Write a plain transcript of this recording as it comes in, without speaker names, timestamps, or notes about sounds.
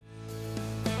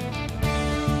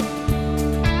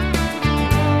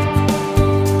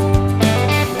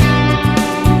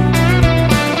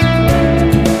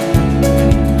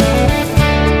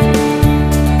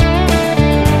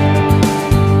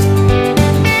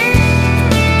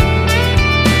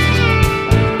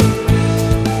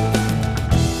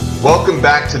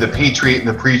Welcome back to The Patriot and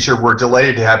the Preacher. We're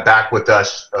delighted to have back with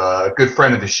us a good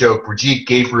friend of the show, Brigitte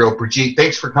Gabriel. Brigitte,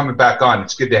 thanks for coming back on.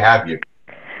 It's good to have you.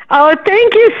 Oh,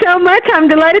 thank you so much. I'm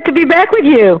delighted to be back with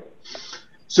you.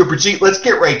 So, Brigitte, let's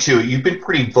get right to it. You've been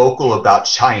pretty vocal about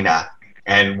China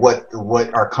and what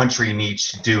our country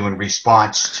needs to do in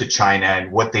response to China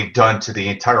and what they've done to the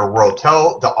entire world.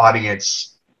 Tell the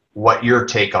audience what your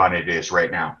take on it is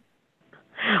right now.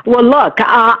 Well, look,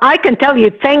 I can tell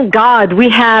you, thank God we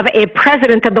have a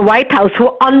president at the White House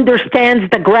who understands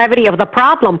the gravity of the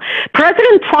problem.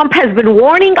 President Trump has been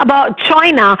warning about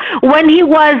China when he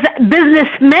was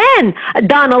businessman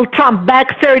Donald Trump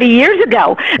back 30 years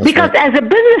ago. Because as a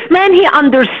businessman, he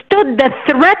understood the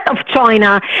threat of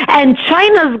China and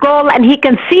China's goal, and he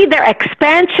can see their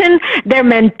expansion, their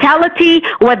mentality,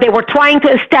 what they were trying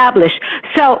to establish.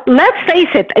 So let's face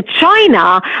it,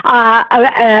 China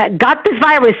got this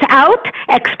virus out,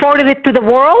 exported it to the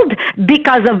world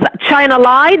because of China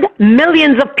lied.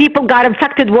 Millions of people got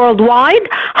infected worldwide.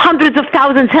 Hundreds of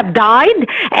thousands have died,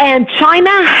 and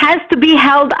China has to be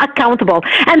held accountable.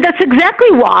 And that's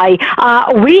exactly why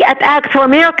we at Act for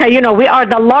America, we are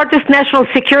the largest national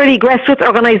security grassroots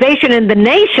organization in the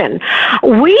nation.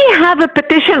 We have a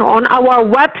petition on our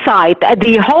website,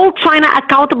 the Hold China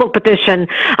Accountable petition.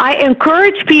 I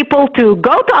encourage people to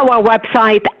go to our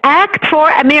website,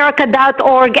 actforamerica.org,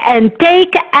 and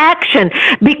take action,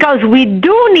 because we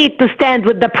do need to stand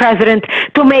with the president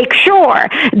to make sure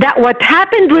that what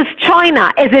happened with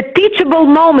China is a teachable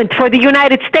moment for the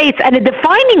United States and a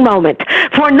defining moment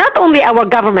for not only our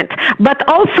government, but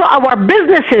also our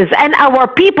businesses and our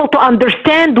people to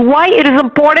understand why it is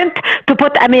important to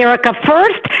put America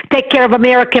first, take care of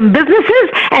American businesses,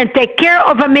 and take care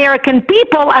of American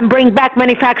people and bring back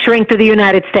manufacturing to the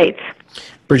United States.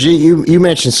 Brigitte, you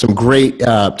mentioned some great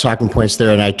talking points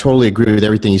there, and I totally agree with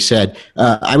everything you said.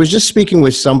 I was just speaking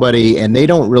with somebody, and they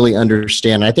don't really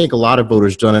understand. I think a lot of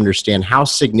voters don't understand how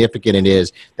significant it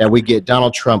is that we get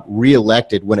Donald Trump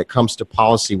reelected when it comes to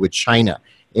policy with China.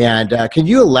 And can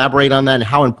you elaborate on that and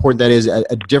how important that is,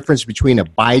 a difference between a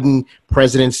Biden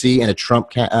presidency and a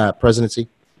Trump presidency?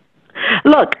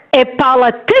 Look, a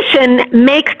politician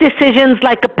makes decisions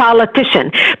like a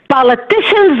politician.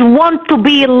 Politicians want to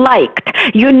be liked.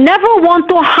 You never want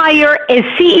to hire a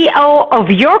CEO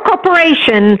of your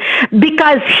corporation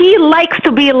because he likes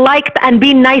to be liked and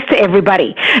be nice to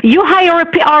everybody. You hire a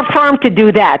PR firm to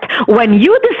do that. When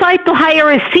you decide to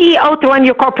hire a CEO to run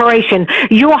your corporation,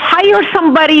 you hire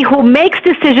somebody who makes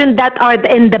decisions that are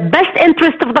in the best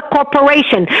interest of the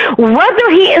corporation, whether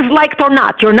he is liked or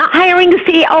not. You're not hiring a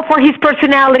CEO for his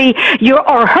personality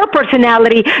or her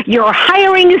personality. You're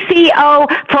hiring a CEO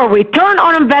for return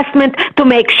on investment to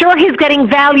make sure he's getting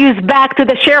values back to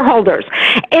the shareholders.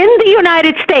 In the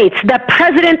United States, the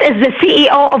president is the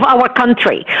CEO of our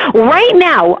country. Right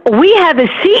now, we have a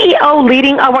CEO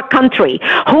leading our country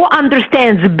who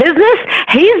understands business.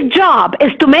 His job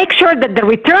is to make sure that the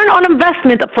return on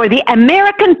investment for the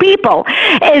American people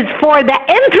is for the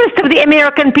interest of the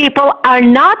American people, are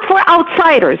not for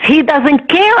outsiders. He doesn't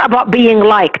care about being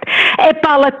liked. A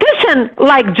politician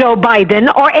like Joe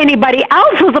Biden or anybody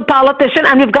else who's a politician,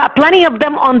 and we've got plenty of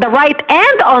them on the right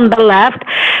and on the left,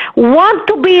 want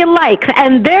to be liked,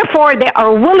 and therefore they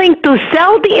are willing to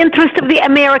sell the interest of the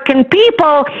American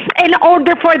people in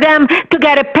order for them to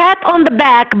get a pat on the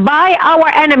back by our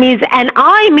enemies, and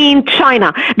I mean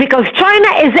China, because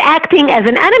China is acting as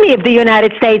an enemy of the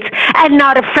United States and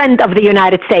not a friend of the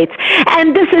United States.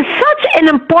 And this is such an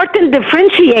important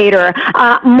differentiator,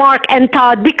 Mark and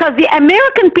Todd, because the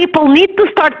American people need to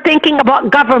start thinking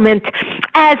about government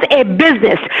as a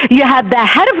business. You have the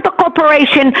head of the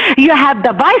corporation, you have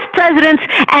the vice presidents,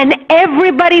 and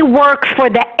everybody works for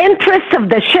the interests of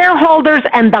the shareholders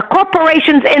and the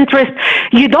corporation's interests.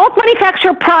 You don't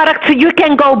manufacture products so you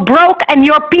can go broke and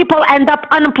your people end up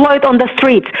unemployed on the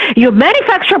streets. You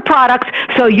manufacture products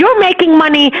so you're making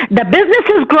money, the business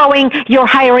is growing, you're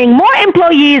hiring more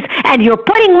employees, and you're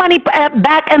putting money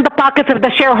back in the pockets of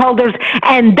the shareholders.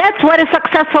 And that's what a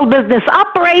successful business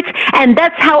operates, and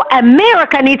that's how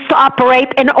America needs to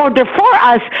operate in order for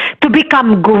us to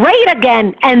become great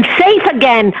again and safe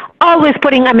again, always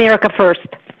putting America first.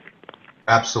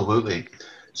 Absolutely.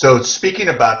 So speaking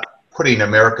about putting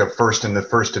America first in the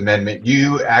First Amendment,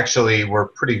 you actually were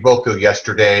pretty vocal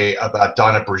yesterday about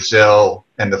Donna Brazile,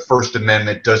 and the First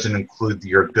Amendment doesn't include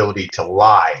your ability to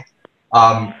lie.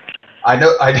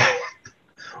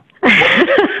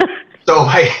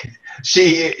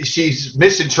 She's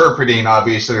misinterpreting,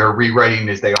 obviously, or rewriting,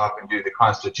 as they often do, the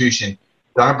Constitution.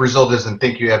 Donna Brazile doesn't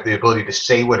think you have the ability to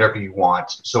say whatever you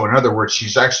want. So in other words,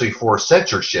 she's actually for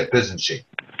censorship, isn't she?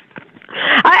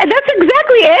 That's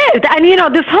exactly it. And,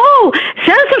 this whole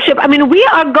censorship, we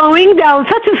are going down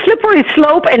such a slippery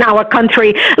slope in our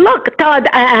country. Look, Todd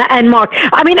and Mark,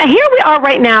 here we are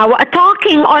right now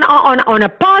talking on a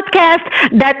podcast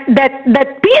that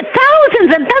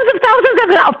thousands and tens of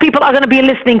thousands of people are going to be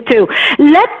listening to.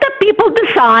 Let the people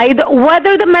decide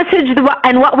whether the message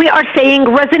and what we are saying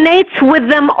resonates with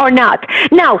them or not.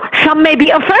 Now, some may be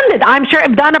offended. I'm sure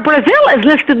if Donna Brazil is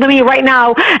listening to me right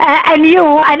now, and you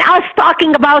and us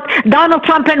talking about Donald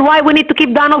Trump and why we need to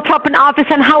keep Donald Trump in office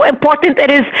and how important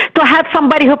it is to have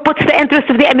somebody who puts the interests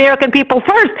of the American people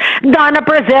first, Donna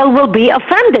Brazil will be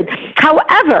offended.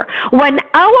 However, when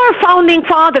our founding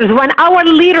fathers, when our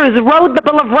leaders wrote the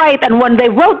Bill of Rights and when they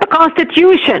wrote the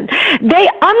Constitution, they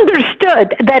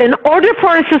understood that in order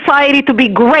for a society to be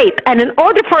great and in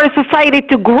order for a society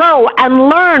to grow and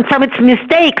learn from its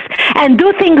mistakes and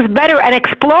do things better and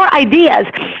explore ideas,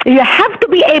 you have to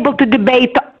be able to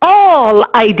debate all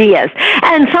ideas.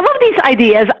 And some of these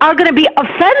ideas are going to be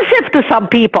offensive to some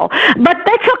people, but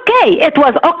that's okay. It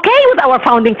was okay with our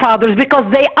founding fathers because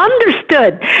they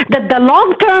understood that the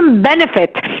long-term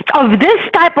benefit of this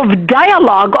type of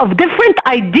dialogue of different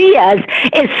ideas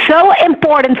is so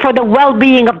important for the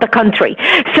well-being of the country.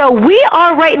 So we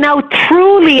are right now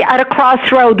truly at a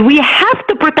crossroad. We have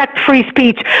to protect free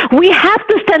speech. We have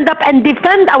to stand up and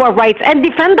defend our rights and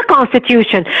defend the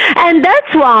Constitution. And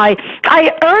that's why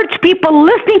I urge people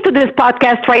listening to this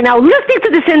podcast right now, listening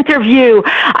to this interview,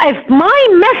 if my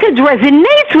message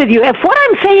resonates with you, if what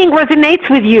I'm saying resonates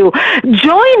with you,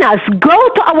 join us. Go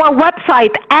to our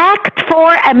website,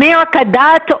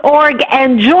 actforamerica.org,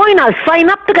 and join us. Sign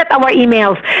up to get our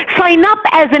emails. Sign up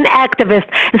as an activist.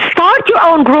 Start your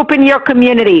own group in your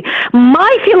community.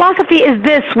 My philosophy is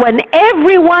this: when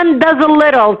everyone does a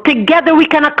little, together we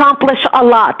can accomplish a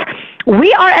lot.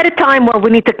 We are at a time where we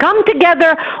need to come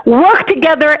together, work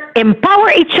together,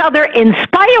 empower each other,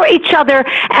 inspire each other,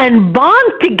 and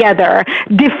bond together,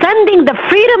 defending the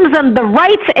freedoms and the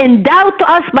rights endowed to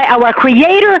us by our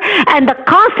Creator and the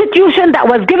Constitution that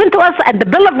was given to us and the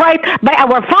Bill of Rights by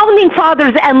our founding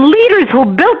fathers and leaders who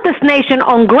built this nation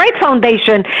on great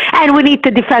foundation, and we need to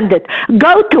defend it.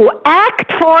 Go to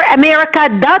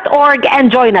actforamerica.org and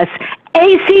join us.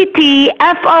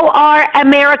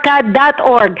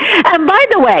 actforamerica.org. And by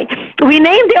the way, we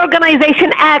named the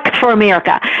organization Act for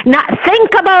America. Not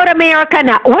think about America,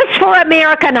 not wish for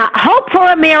America, not hope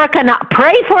for America, not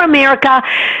pray for America.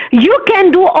 You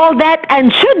can do all that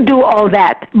and should do all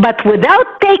that, but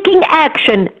without taking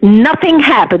action, nothing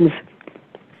happens.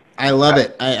 I love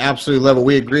it. I absolutely love it.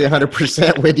 We agree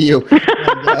 100% with you.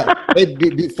 And,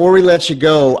 before we let you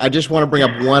go, I just want to bring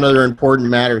up one other important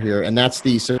matter here, and that's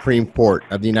the Supreme Court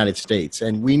of the United States.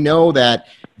 And we know that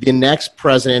the next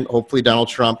president, hopefully Donald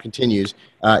Trump continues,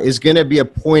 is going to be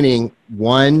appointing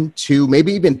 1, 2,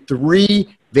 maybe even 3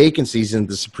 vacancies in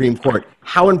the Supreme Court.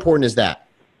 How important is that?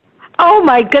 Oh,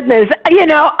 my goodness.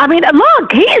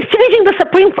 Look, he is changing the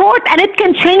Supreme Court, and it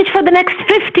can change for the next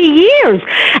 50 years.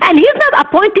 And he's not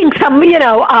appointing some,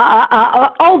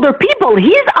 older people.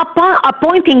 He's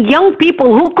appointing young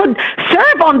people who could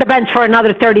serve on the bench for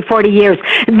another 30, 40 years.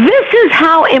 This is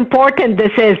how important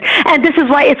this is. And this is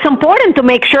why it's important to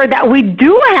make sure that we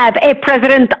do have a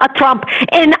President Trump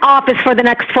in office for the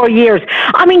next 4 years.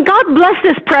 God bless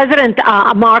this president,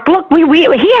 Mark. Look,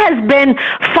 he has been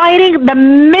fighting the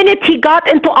minute he got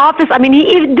into office.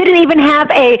 He didn't even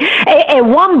have a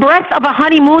one breath of a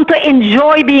honeymoon to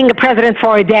enjoy being a president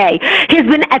for a day. He's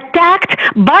been attacked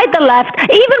by the left,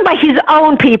 even by his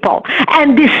own people.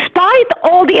 And despite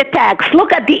all the attacks,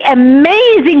 look at the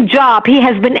amazing job he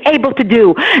has been able to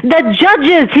do. The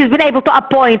judges he's been able to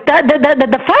appoint,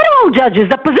 the federal judges,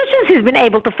 the positions he's been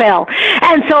able to fill.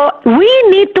 And so we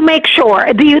need to make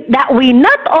sure that we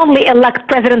not only elect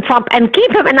President Trump and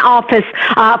keep him in office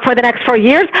for the next 4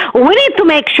 years, we need to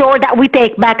make sure that we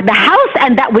take back the House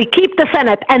and that we keep the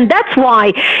Senate. And that's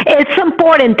why it's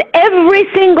important. Every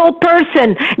single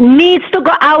person needs to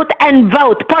go out and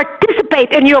vote.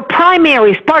 Participate in your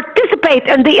primaries. Participate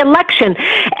in the election.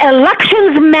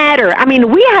 Elections matter.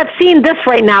 We have seen this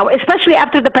right now, especially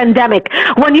after the pandemic.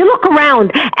 When you look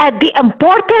around at the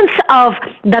importance of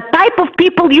the type of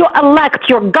people you elect,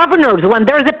 your governors, when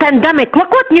there's a pandemic,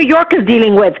 look what New York is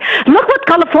dealing with. Look what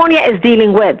California is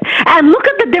dealing with. And look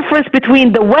at the difference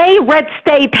between the way red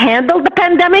state handled the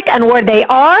pandemic and where they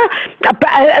are.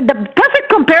 The perfect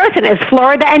comparison is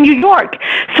Florida and New York.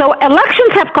 So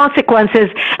elections have consequences,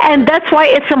 and that's why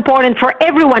it's important for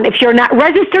everyone. If you're not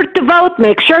registered to vote,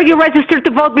 make sure you register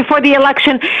to vote before the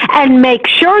election, and make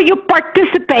sure you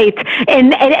participate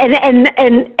in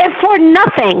if for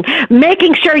nothing,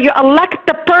 making sure you elect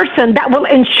the person that will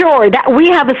ensure that we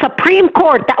have a Supreme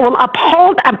Court that will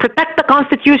uphold and protect the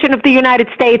Constitution of the United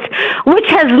States, which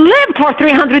has lived for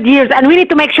 300 years, and we need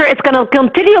to make sure it's going to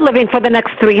continue living for the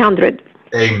next 300.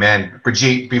 Amen.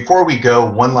 Brigitte, before we go,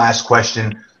 one last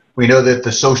question. We know that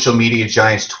the social media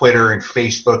giants, Twitter and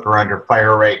Facebook, are under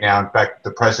fire right now. In fact,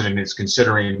 the president is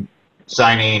considering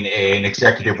signing an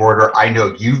executive order. I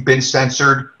know you've been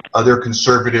censored. Other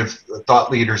conservative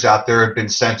thought leaders out there have been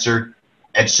censored.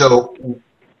 And so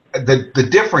the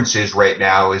difference is right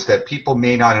now is that people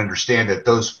may not understand that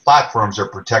those platforms are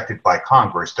protected by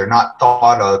Congress. They're not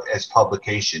thought of as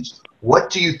publications. What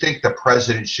do you think the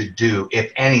president should do,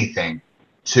 if anything,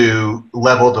 to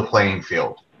level the playing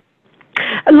field?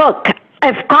 Look,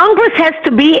 if Congress has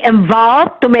to be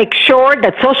involved to make sure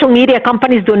that social media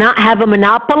companies do not have a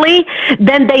monopoly,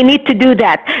 then they need to do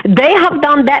that. They have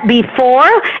done that before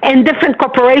in different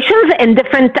corporations, in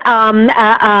different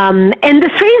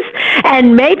industries,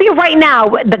 and maybe right now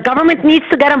the government needs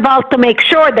to get involved to make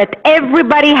sure that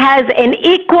everybody has an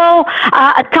equal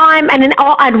time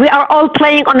and we are all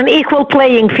playing on an equal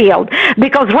playing field.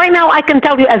 Because right now I can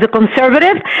tell you as a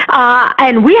conservative,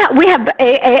 and we have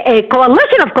a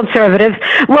coalition of conservatives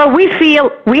where we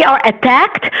feel we are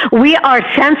attacked, we are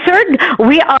censored,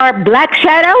 we are black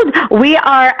shadowed, we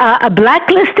are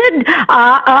blacklisted.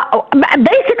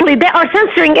 Basically, they are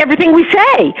censoring everything we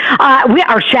say. We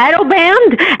are shadow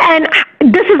banned, and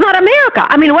this is not America.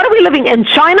 I mean, what are we living in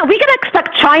China? We can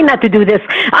expect China to do this.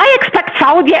 I expect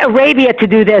Saudi Arabia to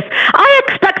do this. I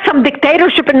expect some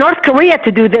dictatorship in North Korea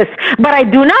to do this. But I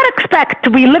do not expect to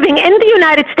be living in the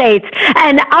United States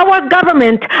and our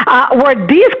government where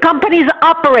these companies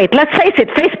operate. Let's face it,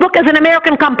 Facebook is an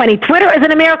American company. Twitter is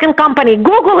an American company.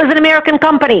 Google is an American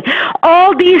company.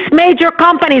 All these major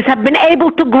companies have been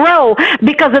able to grow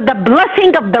because of the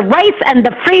blessing of the rights and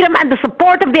the freedom and the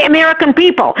support of the American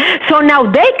people. So now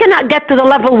they cannot get to the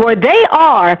level where they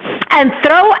are and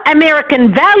throw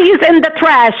American values in the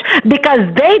trash because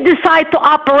they decide to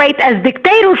operate as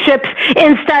dictatorships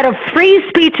instead of free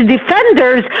speech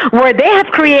defenders, where they have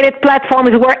created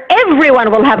platforms where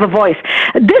everyone will have a voice.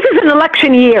 This is an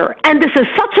election year, and this is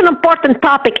such an important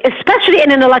topic, especially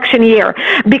in an election year,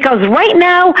 because right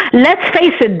now, let's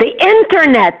face it, the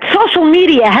internet, social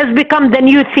media has become the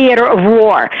new theater of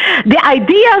war. The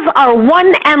ideas are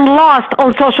won and lost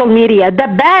on social media. The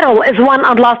battle is won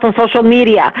and lost on social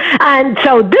media. And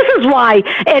so this is why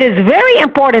it is very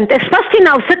important, especially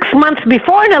now 6 months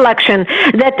before an election,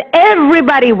 that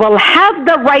everybody will have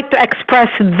the right to express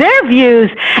their views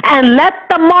and let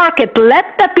the market,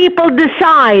 let the people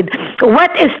decide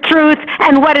what is truth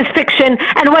and what is fiction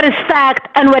and what is fact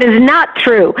and what is not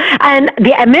true. And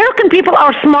the American people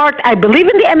are smart. I believe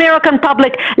in the American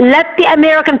public. Let the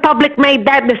American public make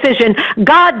that decision.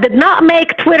 God did not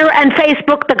make Twitter and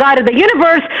Facebook the God of the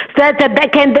universe that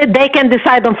they can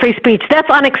decide on free speech. That's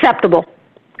unacceptable.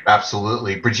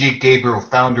 Absolutely. Brigitte Gabriel,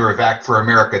 founder of Act for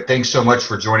America, thanks so much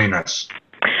for joining us.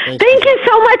 Thank you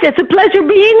so much. It's a pleasure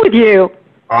being with you.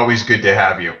 Always good to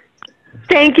have you.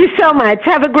 Thank you so much.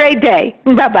 Have a great day.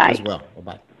 Bye-bye. As well.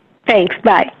 Bye-bye. Thanks.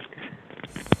 Bye.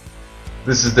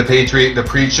 This is The Patriot, The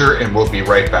Preacher, and we'll be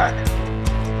right back.